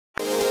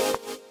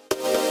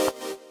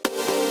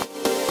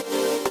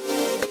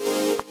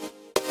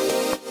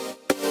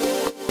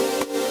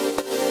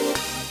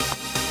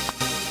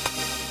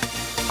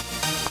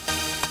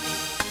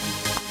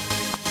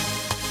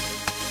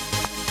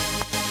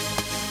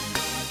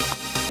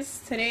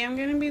Today I'm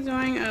going to be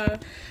doing a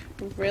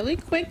really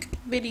quick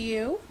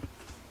video,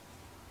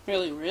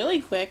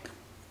 really quick,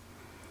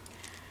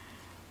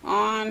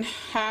 on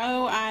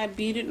how I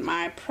beaded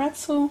my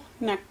pretzel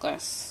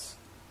necklace.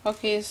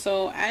 Okay,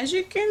 so as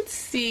you can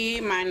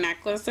see, my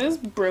necklace is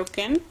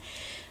broken.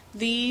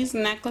 These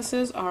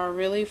necklaces are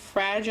really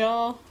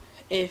fragile.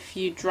 If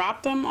you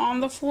drop them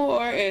on the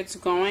floor, it's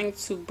going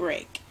to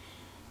break.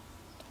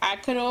 I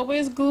could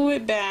always glue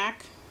it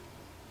back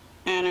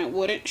and it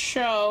wouldn't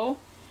show,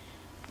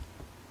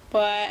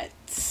 but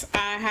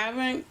I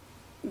haven't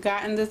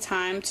gotten the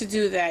time to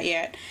do that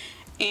yet.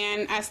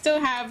 And I still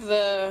have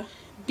the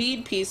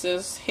bead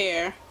pieces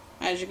here.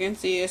 As you can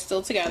see, it's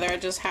still together. I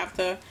just have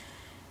to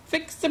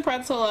fix the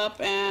pretzel up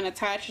and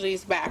attach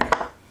these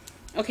back.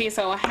 Okay,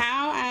 so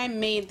how I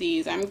made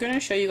these, I'm going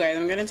to show you guys.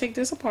 I'm going to take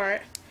this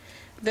apart.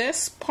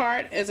 This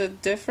part is a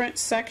different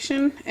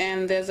section,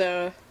 and there's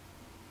a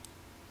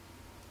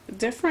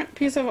different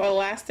piece of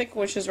elastic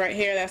which is right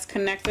here that's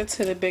connected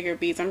to the bigger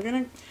beads. I'm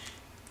going to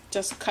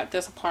just cut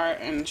this apart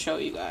and show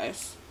you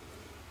guys.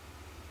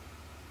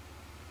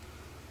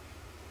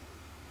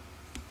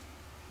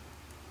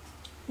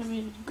 Let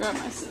me grab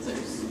my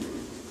scissors.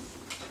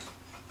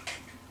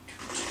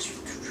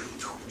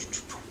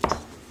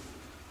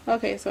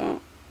 Okay,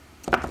 so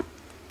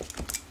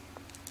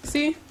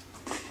see,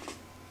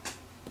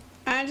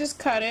 I just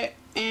cut it,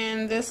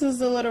 and this is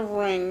the little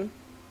ring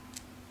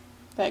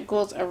that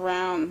goes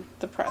around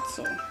the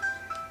pretzel.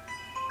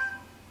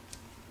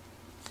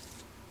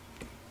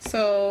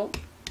 So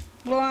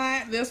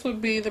this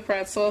would be the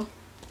pretzel,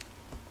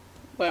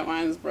 but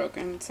mine's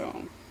broken,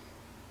 so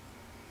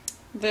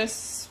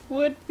this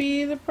would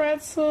be the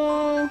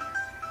pretzel,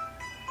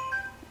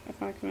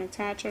 if I can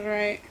attach it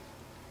right.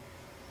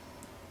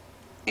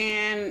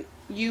 And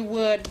you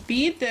would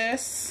bead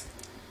this,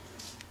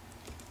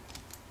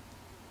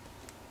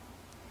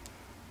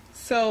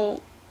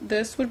 so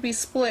this would be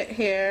split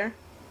here,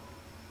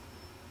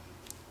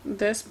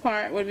 this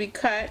part would be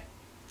cut,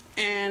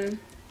 and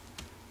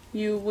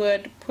you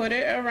would put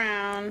it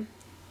around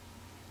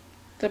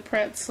the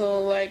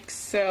pretzel like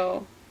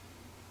so,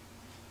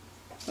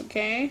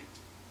 okay,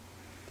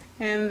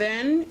 and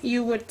then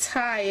you would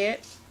tie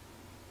it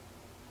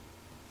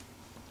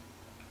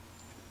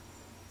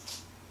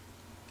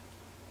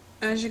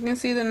as you can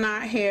see the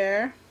knot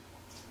here.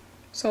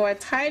 So I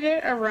tied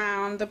it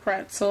around the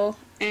pretzel,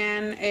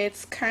 and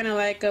it's kind of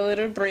like a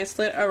little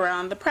bracelet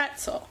around the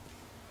pretzel.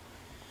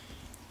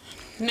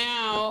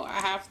 Now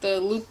I have to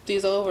loop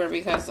these over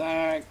because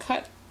I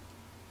cut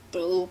the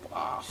loop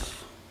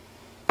off.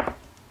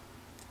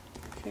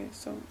 Okay,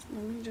 so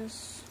let me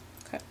just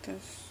cut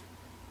this.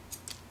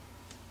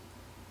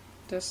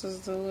 This is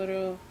the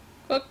little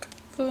hook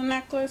for the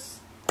necklace.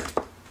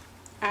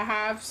 I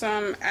have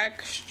some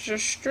extra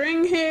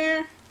string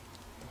here,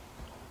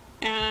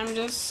 and I'm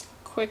just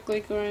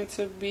quickly going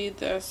to bead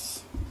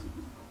this.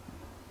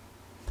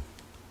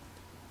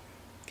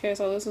 Okay,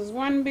 so this is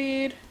one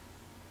bead,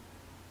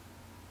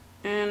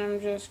 and I'm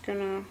just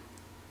gonna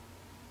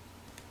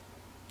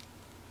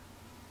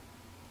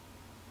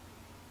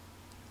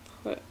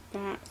put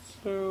that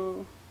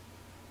through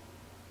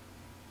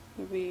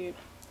the bead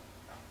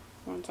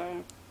once I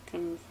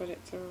can fit it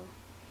through.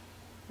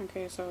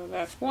 Okay, so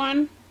that's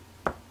one.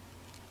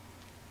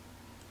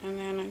 And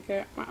then I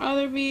get my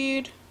other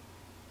bead.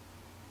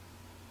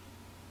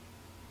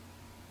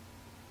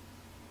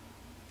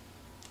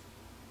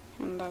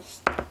 And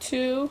that's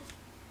two.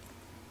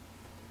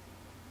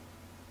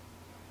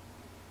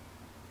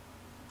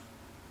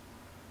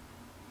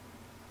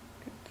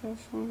 Get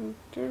this one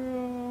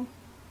through.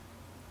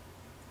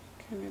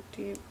 Kind of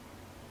deep.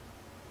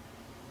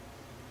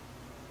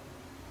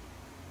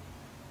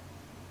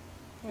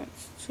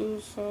 That's two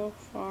so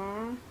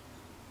far.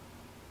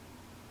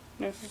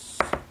 This is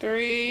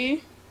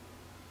three.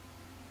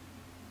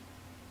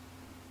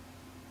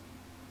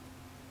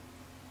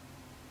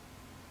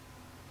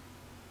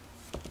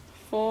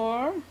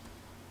 Four.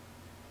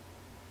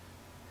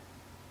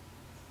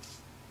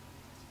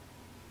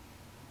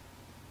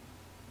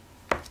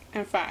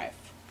 And five.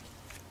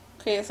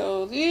 Okay,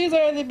 so these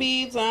are the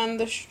beads on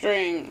the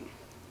string.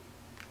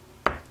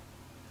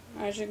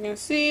 As you can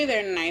see,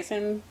 they're nice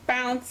and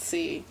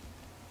bouncy.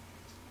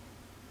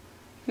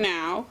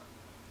 Now,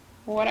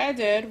 what I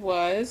did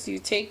was, you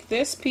take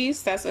this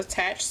piece that's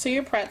attached to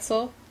your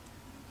pretzel,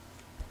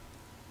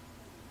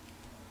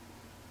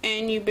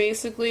 and you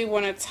basically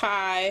want to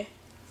tie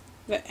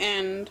the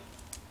end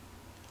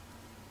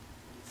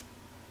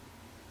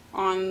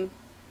on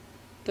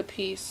the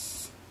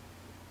piece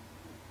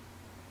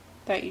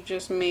that you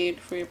just made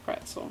for your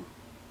pretzel.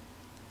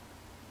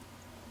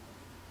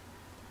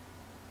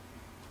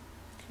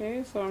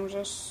 Okay, so I'm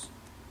just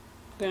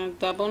gonna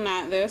double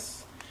knot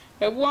this.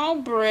 It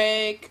won't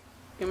break.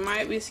 You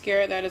might be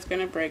scared that it's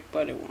gonna break,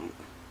 but it won't.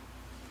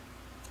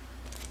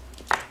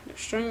 The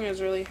string is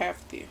really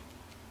hefty.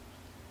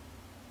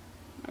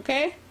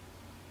 Okay?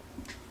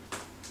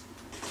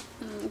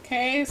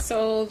 Okay,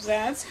 so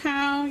that's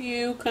how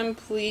you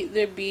complete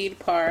the bead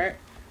part.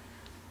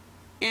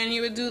 And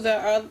you would do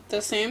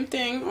the same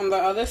thing on the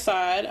other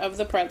side of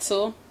the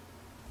pretzel.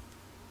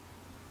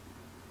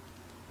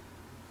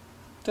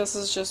 This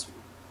is just,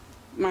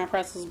 my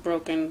pretzel's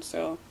broken,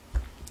 so.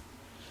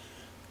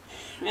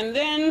 And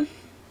then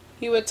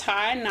you would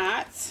tie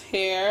knots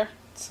here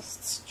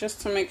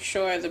just to make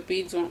sure the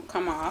beads won't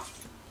come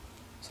off.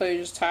 So you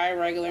just tie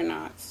regular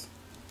knots.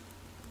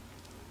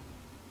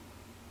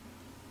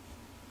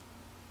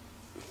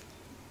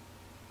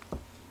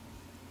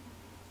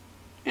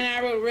 And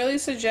I would really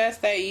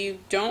suggest that you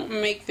don't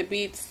make the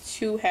beads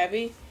too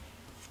heavy,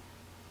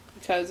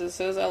 because this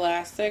is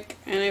elastic.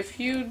 And if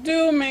you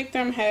do make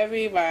them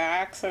heavy by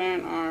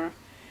accident or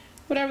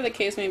whatever the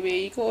case may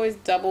be, you can always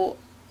double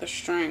the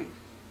string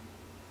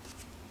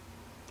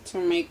to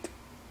make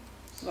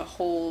the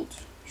hold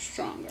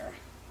stronger.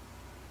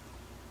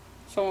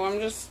 So I'm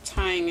just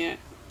tying it.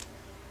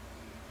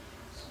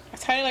 I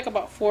tied it like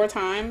about 4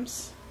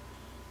 times.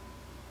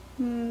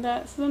 And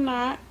that's the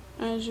knot,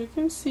 as you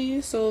can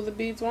see, so the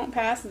beads won't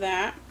pass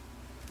that.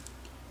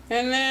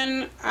 And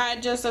then I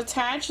just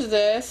attach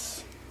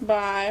this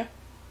by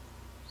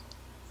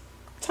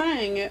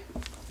tying it.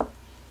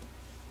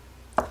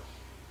 And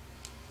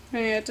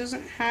it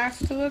doesn't have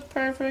to look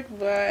perfect,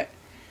 but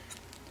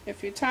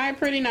if you tie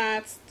pretty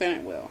knots, then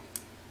it will.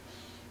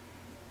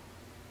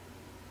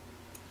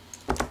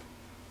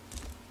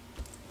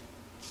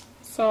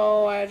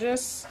 So I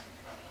just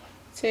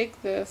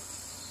take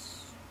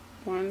this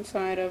one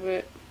side of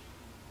it,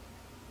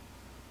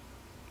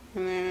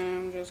 and then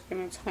I'm just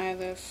going to tie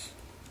this.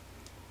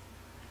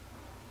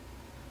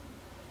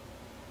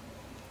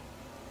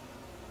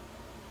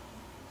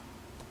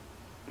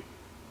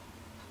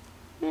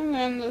 And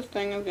then this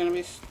thing is going to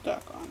be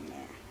stuck on there.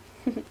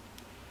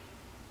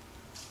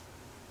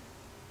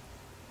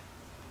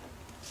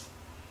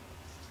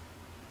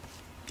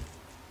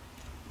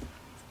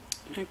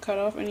 I cut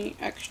off any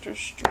extra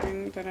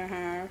string that I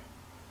have.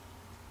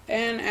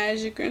 And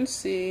as you can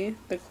see,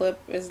 the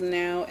clip is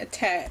now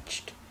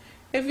attached.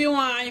 If you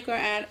want, you can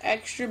add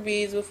extra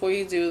beads before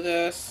you do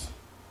this,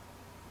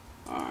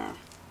 or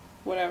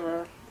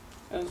whatever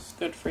is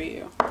good for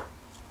you.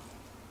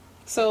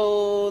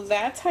 So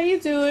that's how you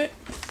do it.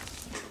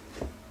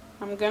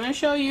 I'm gonna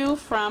show you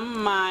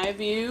from my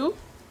view.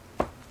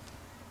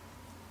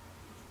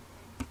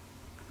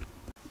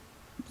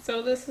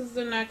 So this is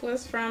the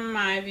necklace from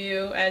my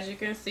view. As you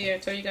can see, I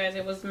told you guys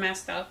it was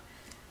messed up.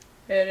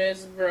 It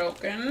is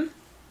broken.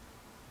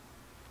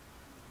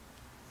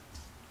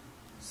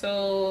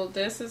 So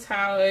this is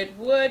how it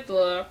would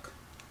look.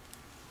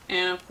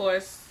 And of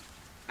course,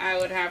 I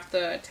would have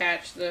to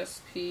attach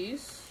this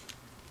piece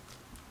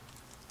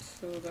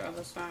to the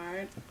other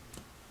side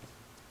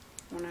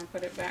when I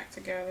put it back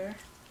together.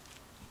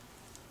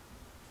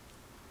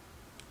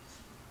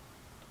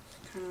 It's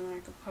kind of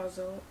like a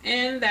puzzle.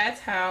 And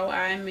that's how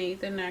I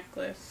made the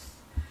necklace.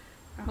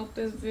 I hope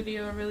this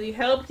video really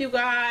helped you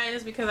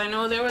guys, because I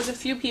know there was a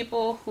few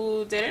people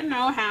who didn't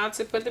know how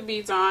to put the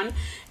beads on.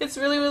 It's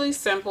really, really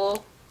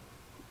simple.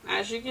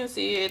 As you can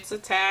see, it's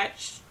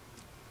attached.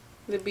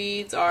 The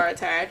beads are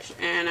attached,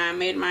 and I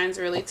made mine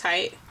really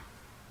tight.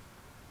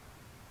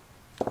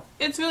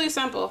 It's really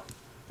simple.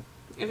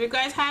 If you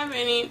guys have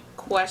any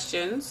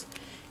questions,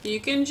 you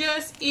can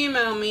just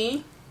email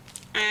me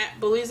at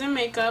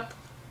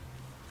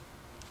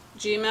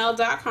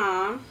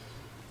bulliesandmakeup@gmail.com,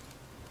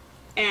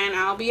 and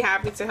I'll be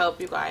happy to help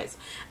you guys.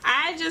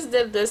 I just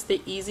did this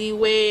the easy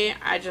way.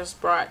 I just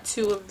brought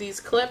 2 of these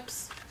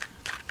clips,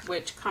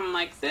 which come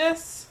like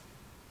this.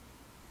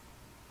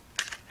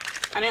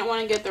 I didn't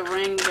want to get the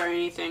rings or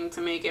anything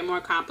to make it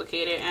more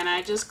complicated, and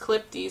I just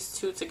clipped these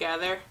 2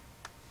 together,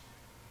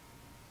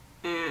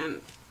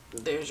 and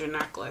there's your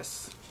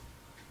necklace.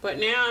 But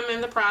now I'm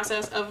in the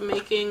process of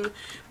making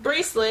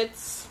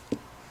bracelets.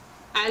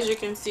 As you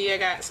can see, I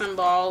got some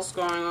balls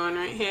going on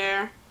right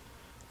here.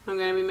 I'm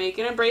going to be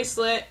making a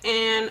bracelet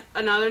and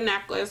another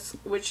necklace,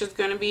 which is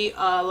going to be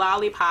a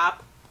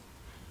lollipop.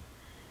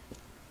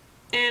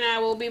 And I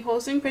will be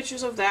posting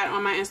pictures of that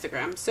on my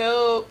Instagram.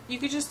 So you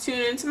could just tune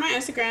into my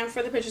Instagram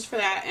for the pictures for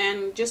that.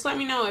 And just let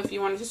me know if you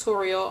want a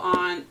tutorial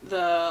on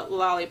the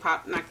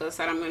lollipop necklace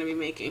that I'm going to be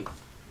making.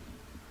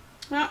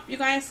 Well, you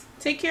guys,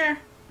 take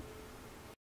care.